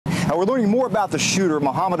We're learning more about the shooter,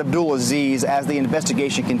 Mohammad Abdulazeez, as the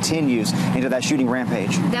investigation continues into that shooting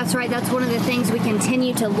rampage. That's right. That's one of the things we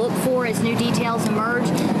continue to look for as new details emerge.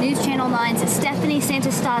 News Channel 9's Stephanie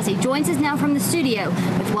Santastasi joins us now from the studio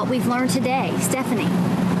with what we've learned today. Stephanie.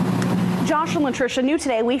 Josh and Latricia, new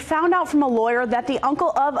today, we found out from a lawyer that the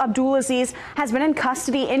uncle of Abdulazeez has been in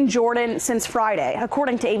custody in Jordan since Friday.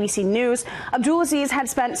 According to ABC News, Abdulazeez had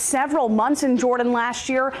spent several months in Jordan last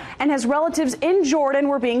year, and his relatives in Jordan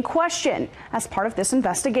were being questioned as part of this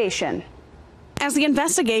investigation. As the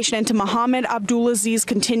investigation into Mohammad Abdulazeez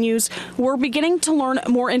continues, we're beginning to learn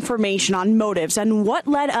more information on motives and what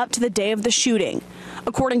led up to the day of the shooting.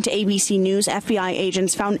 According to ABC News, FBI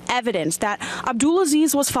agents found evidence that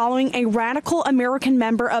Abdulazeez was following a radical American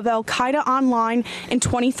member of Qaeda online in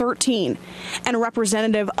 2013. And a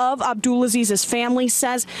representative of Abdulazez's family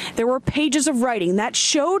says there were pages of writing that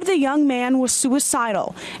showed the young man was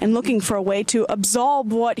suicidal and looking for a way to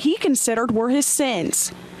absolve what he considered were his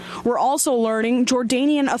sins. We're also learning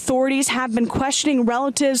Jordanian authorities have been questioning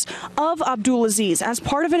relatives of Abdulazeez as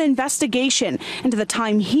part of an investigation into the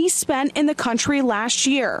time he spent in the country last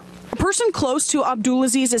year. A person close to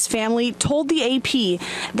Abdulazez's family told the AP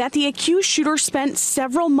that the accused shooter spent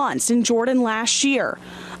several months in Jordan last year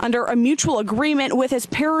under a mutual agreement with his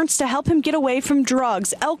parents to help him get away from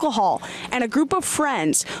drugs, alcohol, and a group of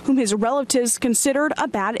friends whom his relatives considered a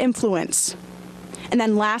bad influence. And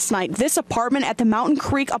then last night, this apartment at the Mountain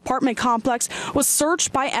Creek apartment complex was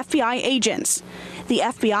searched by FBI agents. The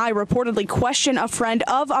FBI reportedly questioned a friend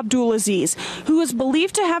of Abdulazeez, who is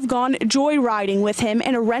believed to have gone joyriding with him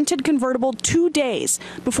in a rented convertible 2 days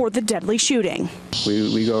before the deadly shooting.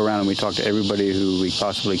 We go around and we talk to everybody who we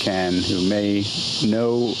possibly can who may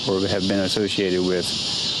know or have been associated with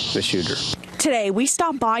the shooter. Today, we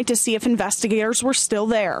stopped by to see if investigators were still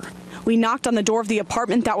there. We knocked on the door of the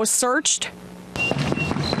apartment that was searched,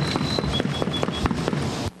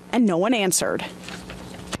 and no one answered.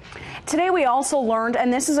 Today we also learned,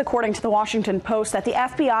 and this is according to the Washington Post, that the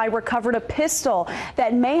FBI recovered a pistol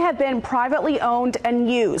that may have been privately owned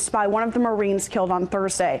and used by one of the Marines killed on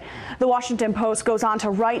Thursday. The Washington Post goes on to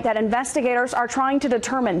write that investigators are trying to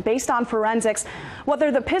determine, based on forensics,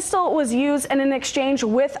 whether the pistol was used in an exchange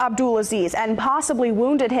with Abdulazeez and possibly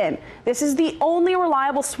wounded him. This is the only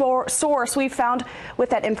reliable source we've found with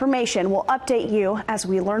that information. We'll update you as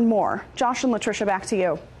we learn more. Josh and Latricia, back to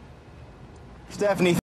you. Stephanie.